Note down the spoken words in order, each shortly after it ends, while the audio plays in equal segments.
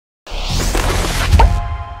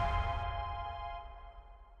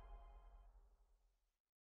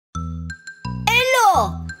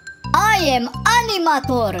am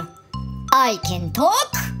animator. I can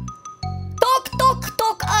talk.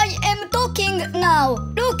 Talk, I am talking now.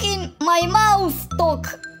 Look in my mouth,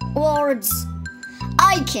 talk words.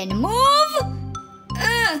 I can move.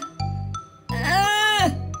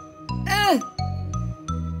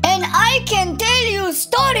 And I can tell you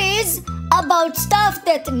stories about stuff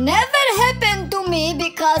that never happened to me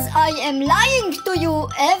because I am lying to you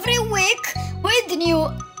every week with new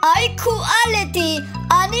high quality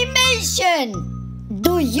animation.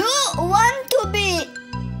 Do you want to be...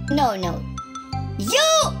 No. You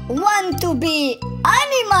want to be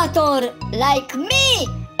animator like me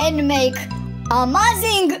and make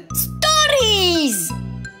amazing stories.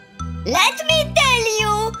 Let me tell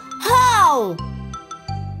you how.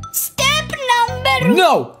 Step number...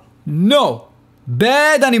 No!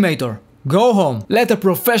 Bad animator! Go home. Let a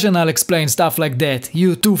professional explain stuff like that,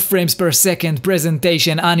 you 2 frames per second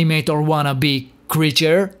presentation animator wannabe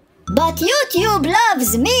creature. But YouTube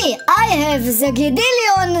loves me. I have the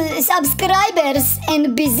gazillion subscribers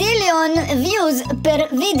and bazillion views per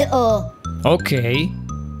video. Okay.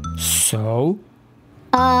 So?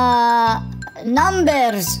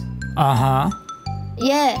 Numbers.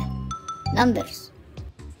 Yeah, numbers.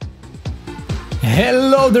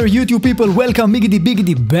 Hello there YouTube people, welcome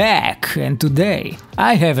biggity back, and today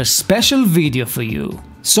I have a special video for you.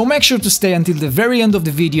 So make sure to stay until the very end of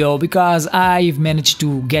the video because I've managed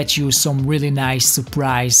to get you some really nice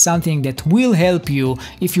surprise, something that will help you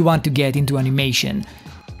if you want to get into animation.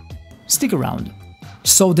 Stick around.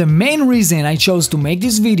 So the main reason I chose to make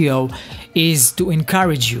this video is to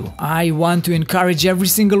encourage you. I want to encourage every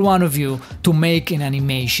single one of you to make an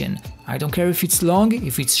animation. I don't care if it's long,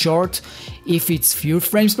 if it's short, if it's few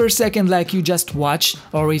frames per second like you just watched,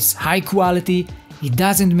 or it's high quality, it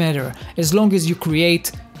doesn't matter. As long as you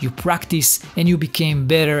create, you practice, and you become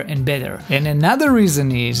better and better. And another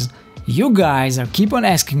reason is, you guys are keep on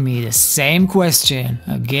asking me the same question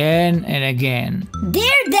again and again.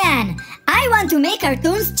 Dear Dan, I want to make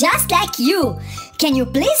cartoons just like you. Can you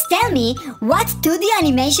please tell me what 2D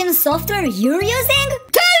animation software you're using?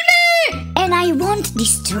 Tell me! And I won't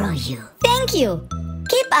destroy you. Thank you.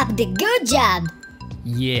 Keep up the good job.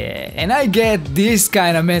 Yeah, and I get these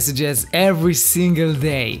kind of messages every single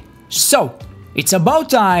day. So, it's about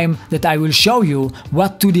time that I will show you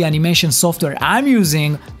what 2D animation software I'm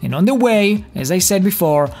using, and on the way, as I said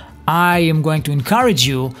before, I am going to encourage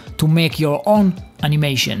you to make your own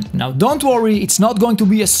animation. Now don't worry, it's not going to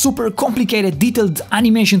be a super complicated detailed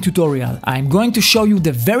animation tutorial. I'm going to show you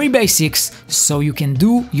the very basics so you can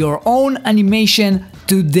do your own animation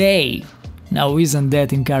today. Now isn't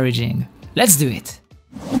that encouraging? Let's do it!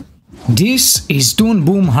 This is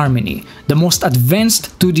toonboom Harmony, the most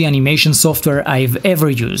advanced 2D animation software I've ever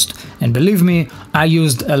used. And believe me, I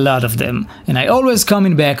used a lot of them, and I always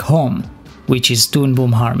coming back home, which is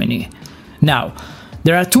toonboom Harmony. Now,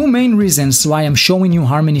 there are 2 main reasons why I'm showing you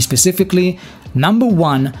Harmony specifically. Number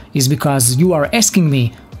 1 is because you are asking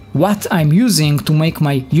me what I'm using to make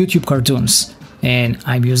my YouTube cartoons, and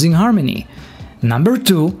I'm using Harmony. Number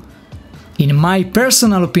 2, in my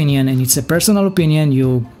personal opinion, and it's a personal opinion,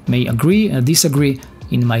 you may agree or disagree,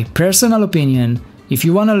 in my personal opinion, if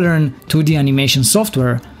you want to learn 2D animation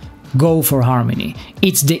software, go for Harmony.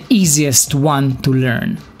 It's the easiest one to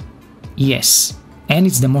learn. Yes, and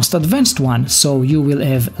it's the most advanced one, so you will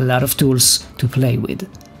have a lot of tools to play with.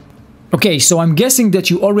 Okay, so I'm guessing that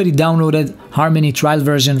you already downloaded Harmony trial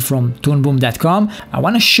version from toonboom.com. I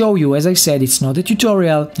want to show you, as I said, it's not a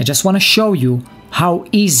tutorial, I just want to show you how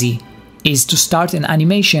easy is to start an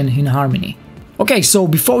animation in Harmony. Okay, so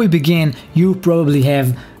before we begin, you probably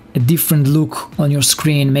have a different look on your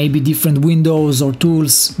screen, maybe different windows or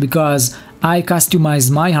tools, because I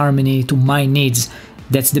customized my Harmony to my needs.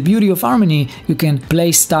 That's the beauty of Harmony, you can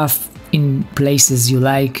place stuff in places you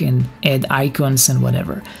like and add icons and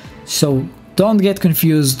whatever. So don't get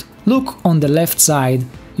confused, look on the left side,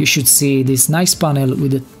 you should see this nice panel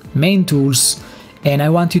with the main tools, and I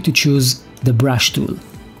want you to choose the brush tool.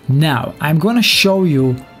 Now, I'm gonna show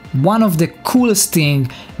you one of the coolest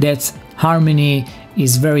thing that Harmony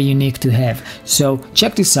is very unique to have. So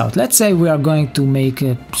check this out. Let's say we are going to make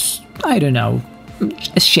a, I don't know,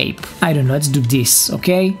 a shape. I don't know, let's do this,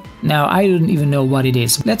 okay? Now, I don't even know what it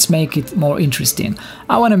is. Let's make it more interesting.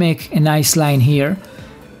 I wanna make a nice line here,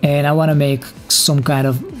 and I wanna make some kind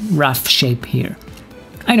of rough shape here.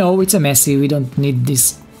 I know, it's a messy, we don't need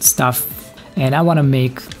this stuff. And I wanna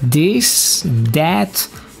make this, and that,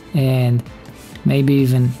 and maybe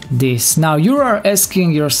even this. Now you are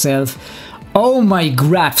asking yourself, oh my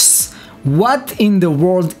graphs, what in the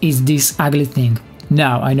world is this ugly thing?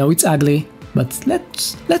 Now I know it's ugly, but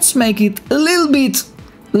let's make it a little bit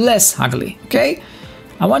less ugly, okay?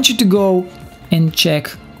 I want you to go and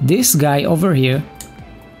check this guy over here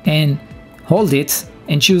and hold it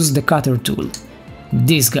and choose the cutter tool.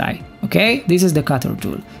 This guy, okay? This is the cutter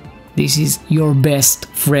tool. This is your best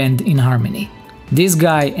friend in Harmony. This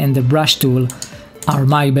guy and the brush tool are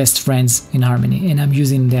my best friends in Harmony, and I'm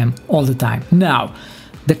using them all the time. Now,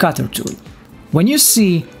 the cutter tool. When you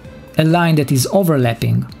see a line that is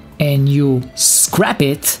overlapping and you scrap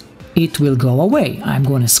it, it will go away. I'm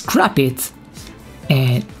gonna scrap it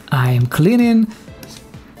and I am cleaning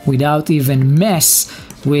without even mess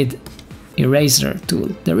with eraser tool.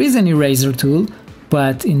 There is an eraser tool,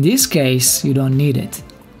 but in this case you don't need it.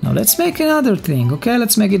 Now let's make another thing, okay?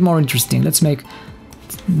 Let's make it more interesting. Let's make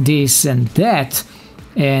this and that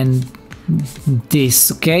and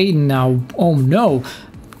this, okay? Now, oh no,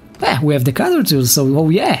 we have the cutter tool, so oh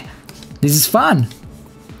yeah, this is fun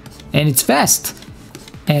and it's fast.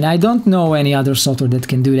 And I don't know any other software that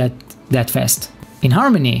can do that fast. In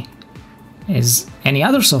Harmony, as any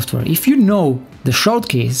other software, if you know the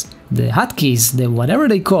shortkeys, the hotkeys, the whatever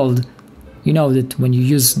they called, you know that when you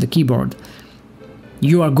use the keyboard,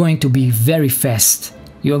 you are going to be very fast.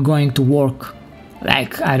 You are going to work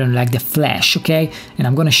like, I don't like the Flash, okay? And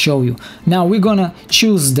I'm gonna show you. Now we're gonna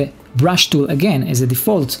choose the brush tool again as a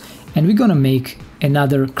default, and we're gonna make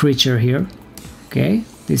another creature here, okay?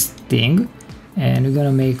 This thing, and we're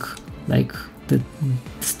gonna make like the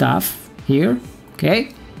stuff here,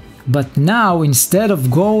 okay? But now instead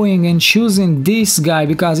of going and choosing this guy,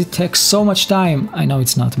 because it takes so much time, I know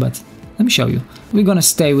it's not, but let me show you. We're gonna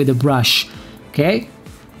stay with the brush, okay?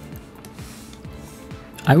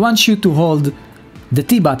 I want you to hold the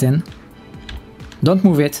T button, don't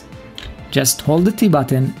move it, just hold the T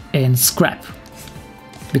button and scrap.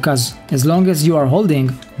 Because as long as you are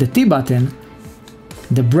holding the T button,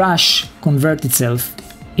 the brush converts itself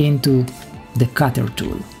into the cutter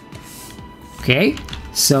tool. Okay,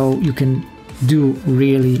 so you can do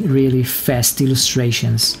really fast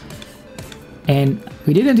illustrations. And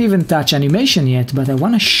we didn't even touch animation yet, but I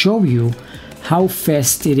want to show you how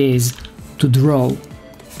fast it is to draw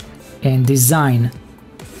and design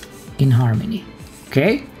in Harmony.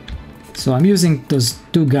 Okay, so I'm using those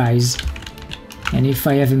two guys, and if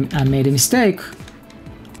I made a mistake,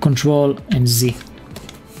 Control and Z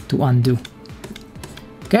to undo.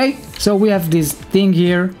 Okay, so we have this thing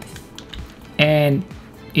here, and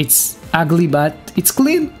it's ugly but it's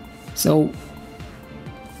clean. So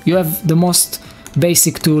you have the most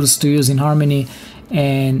basic tools to use in Harmony,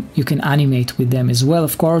 and you can animate with them as well,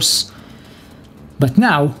 of course. But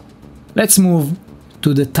now let's move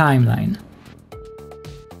to the timeline.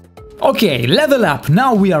 Okay, level up!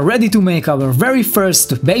 Now we are ready to make our very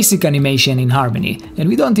first basic animation in Harmony, and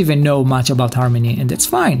we don't even know much about Harmony, and that's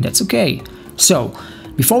fine, that's okay. So,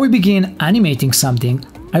 before we begin animating something,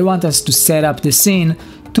 I want us to set up the scene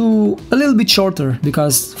to a little bit shorter,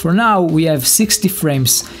 because for now we have 60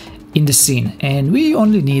 frames in the scene, and we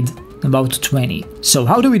only need about 20. So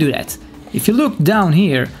how do we do that? If you look down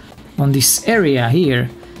here, on this area here,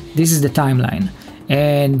 this is the timeline.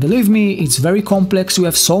 And believe me, it's very complex, we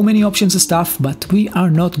have so many options and stuff, but we are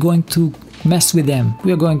not going to mess with them.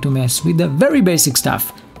 We are going to mess with the very basic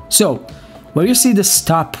stuff. So, where you see the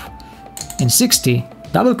stop in 60,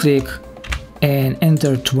 double click and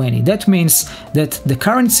enter 20. That means that the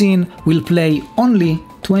current scene will play only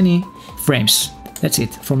 20 frames. That's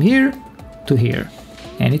it, from here to here.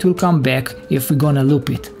 And it will come back if we're gonna loop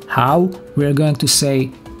it. How? We're going to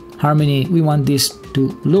say, Harmony, we want this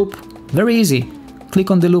to loop. Very easy. Click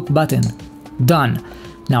on the loop button. Done.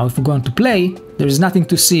 Now if we're going to play, there is nothing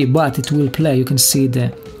to see, but it will play. You can see the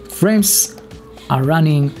frames are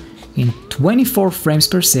running in 24 frames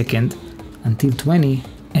per second until 20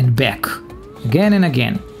 and back. Again and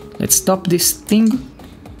again. Let's stop this thing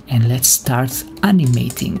and let's start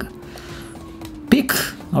animating. Pick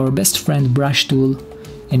our best friend brush tool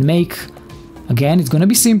and make, again, it's gonna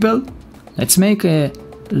be simple. Let's make a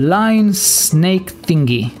line snake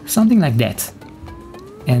thingy, something like that.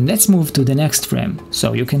 And let's move to the next frame.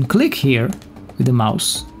 So you can click here with the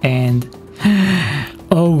mouse and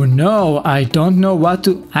oh no, I don't know what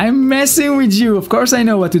to... I'm messing with you. Of course I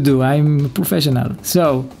know what to do. I'm a professional.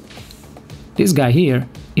 So this guy here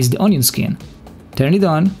is the onion skin. Turn it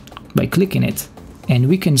on by clicking it and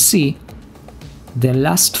we can see the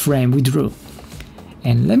last frame we drew.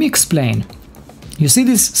 And let me explain. You see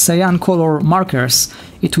these cyan color markers?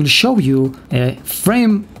 It will show you a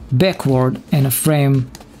frame backward and a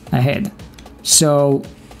frame ahead. So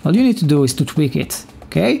all you need to do is to tweak it,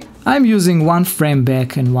 okay? I'm using one frame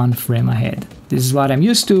back and one frame ahead. This is what I'm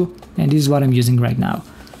used to, and this is what I'm using right now.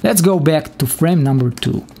 Let's go back to frame number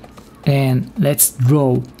 2. And let's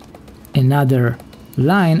draw another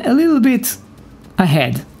line a little bit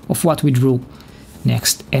ahead of what we drew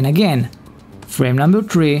next. And again, frame number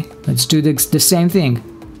 3, let's do the same thing.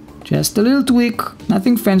 Just a little tweak,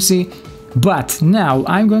 nothing fancy. But now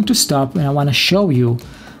I'm going to stop and I want to show you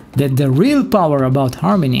that the real power about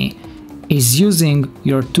harmony is using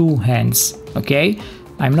your two hands, okay?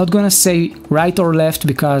 I'm not gonna say right or left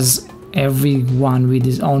because everyone with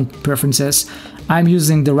his own preferences. I'm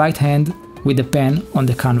using the right hand with the pen on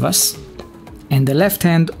the canvas and the left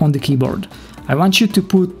hand on the keyboard. I want you to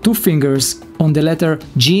put two fingers on the letter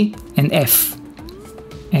G and F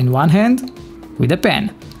and one hand with the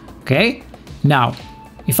pen, okay? Now,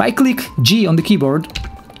 if I click G on the keyboard,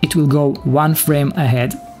 it will go one frame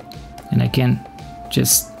ahead and I can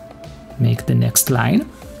just make the next line.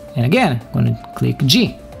 And again, I'm gonna click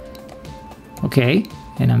G. Okay,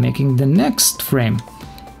 and I'm making the next frame.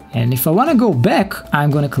 And if I wanna go back,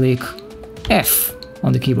 I'm gonna click F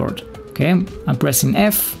on the keyboard. Okay, I'm pressing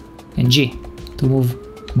F and G to move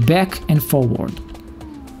back and forward.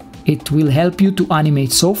 It will help you to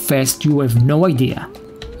animate so fast you have no idea.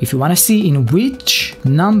 If you want to see in which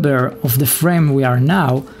number of the frame we are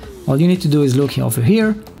now, all you need to do is look over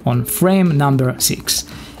here on frame number 6.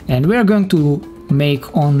 And we are going to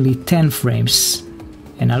make only 10 frames.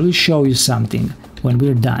 And I will show you something when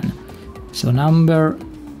we're done. So number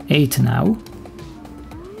 8 now.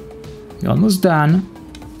 You're almost done.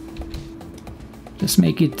 Just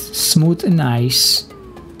make it smooth and nice.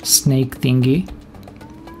 Snake thingy.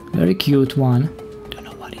 Very cute one.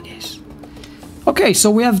 Okay, so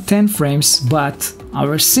we have 10 frames, but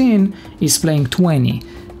our scene is playing 20.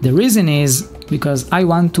 The reason is because I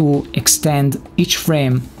want to extend each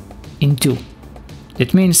frame in 2.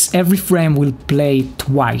 That means every frame will play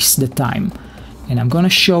twice the time. And I'm gonna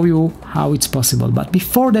show you how it's possible. But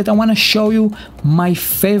before that, I wanna show you my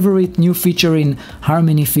favorite new feature in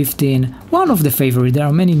Harmony 15. One of the favorite, there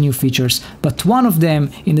are many new features, but one of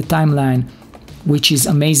them in the timeline, which is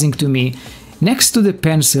amazing to me. Next to the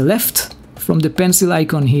pencil, left from the pencil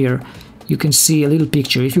icon here, you can see a little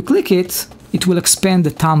picture. If you click it, it will expand the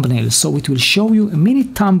thumbnail, so it will show you mini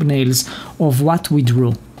thumbnails of what we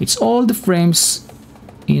drew. It's all the frames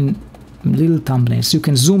in little thumbnails. You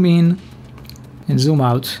can zoom in and zoom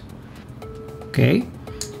out, okay?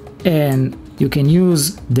 And you can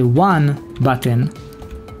use the 1 button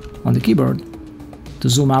on the keyboard to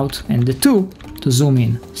zoom out and the 2 to zoom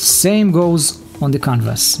in. Same goes on the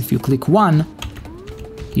canvas. If you click 1,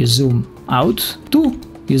 you zoom out, 2,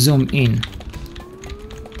 you zoom in.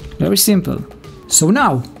 Very simple. So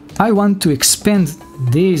now I want to expand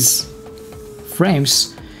these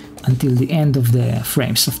frames until the end of the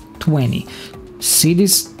frames of 20. See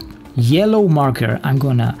this yellow marker? I'm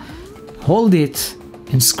gonna hold it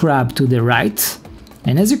and scrub to the right,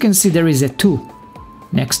 and as you can see there is a 2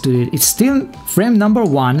 next to it. It's still frame number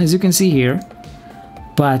 1, as you can see here,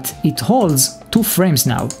 but it holds 2 frames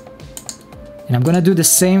now. And I'm gonna do the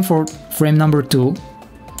same for frame number 2.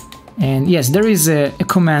 And yes, there is a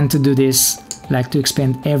command to do this, like to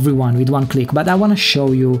expand everyone with one click, but I want to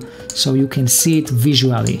show you so you can see it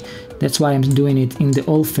visually. That's why I'm doing it in the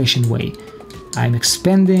old-fashioned way. I'm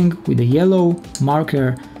expanding with a yellow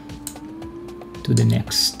marker to the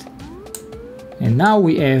next. And now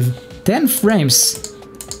we have 10 frames,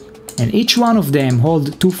 and each one of them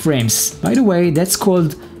hold 2 frames. By the way, that's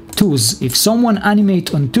called 2s. If someone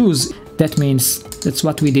animates on 2s, that means that's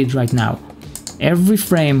what we did right now. Every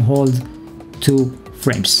frame holds 2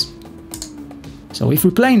 frames. So if we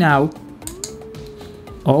play now,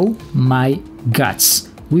 oh my guts,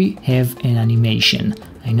 we have an animation.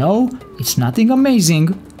 I know it's nothing amazing,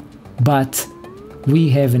 but we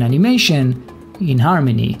have an animation in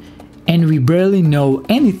Harmony, and we barely know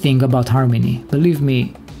anything about Harmony. Believe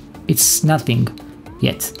me, it's nothing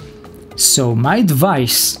yet. So my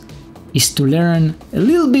advice is to learn a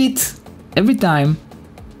little bit every time,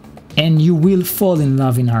 and you will fall in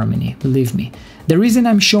love in Harmony, believe me. The reason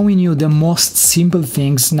I'm showing you the most simple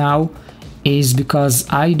things now is because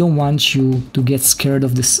I don't want you to get scared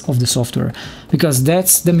of the software, because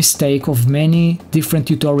that's the mistake of many different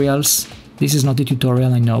tutorials. This is not a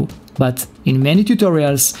tutorial, I know, but in many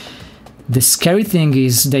tutorials the scary thing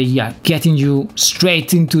is they are getting you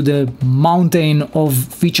straight into the mountain of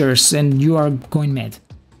features and you are going mad.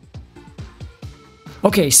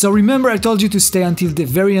 Okay, so remember I told you to stay until the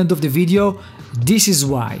very end of the video. This is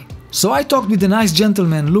why. So I talked with the nice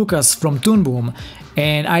gentleman Lucas from Toonboom,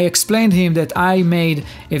 And I explained him that I made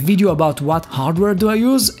a video about what hardware do I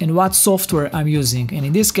use and what software I'm using. And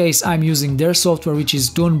in this case, I'm using their software, which is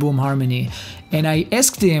Toonboom Harmony. And I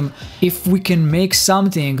asked him if we can make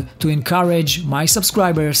something to encourage my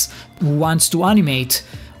subscribers who wants to animate,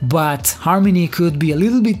 but Harmony could be a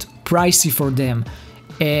little bit pricey for them.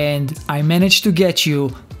 And I managed to get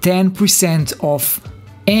you 10% off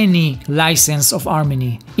any license of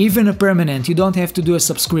Harmony, even a permanent. You don't have to do a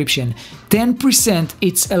subscription. 10%,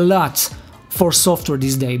 it's a lot for software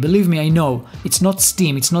this day. Believe me, I know. It's not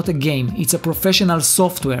Steam, it's not a game, it's a professional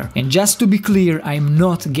software. And just to be clear, I'm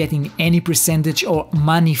not getting any percentage or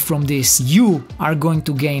money from this. You are going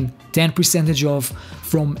to gain 10% off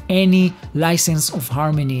from any license of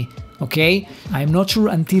Harmony, okay? I'm not sure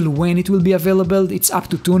until when it will be available. It's up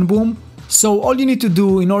to Toonboom. So all you need to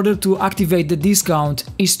do in order to activate the discount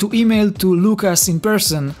is to email to Lucas in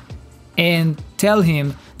person and tell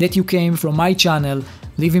him that you came from my channel.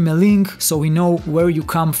 Leave him a link so we know where you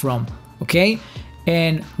come from, okay?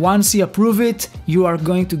 And once he approves it, you are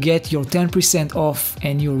going to get your 10% off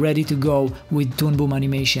and you're ready to go with Toonboom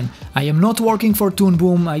Animation. I am not working for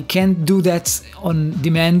Toonboom, I can't do that on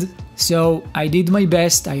demand, so I did my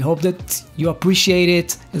best. I hope that you appreciate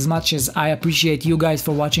it as much as I appreciate you guys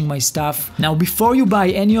for watching my stuff. Now, before you buy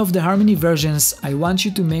any of the Harmony versions, I want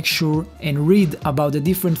you to make sure and read about the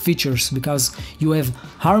different features, because you have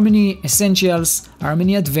Harmony Essentials,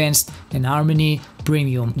 Harmony Advanced, and Harmony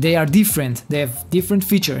Premium. They are different, they have different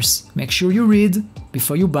features. Make sure you read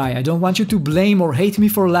before you buy. I don't want you to blame or hate me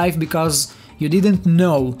for life because you didn't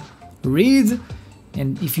know. Read,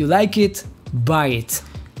 and if you like it, buy it.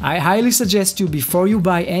 I highly suggest you, before you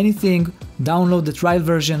buy anything, download the trial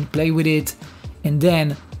version, play with it, and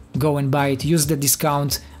then go and buy it. Use the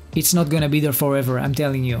discount. It's not gonna be there forever, I'm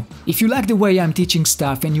telling you. If you like the way I'm teaching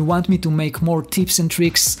stuff and you want me to make more tips and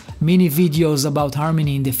tricks, mini videos about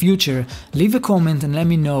Harmony in the future, leave a comment and let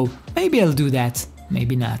me know. Maybe I'll do that,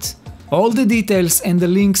 maybe not. All the details and the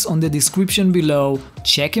links on the description below,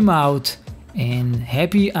 check them out, and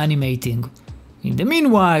happy animating. In the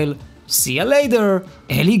meanwhile, see you later,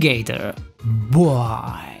 alligator.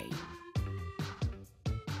 Bye.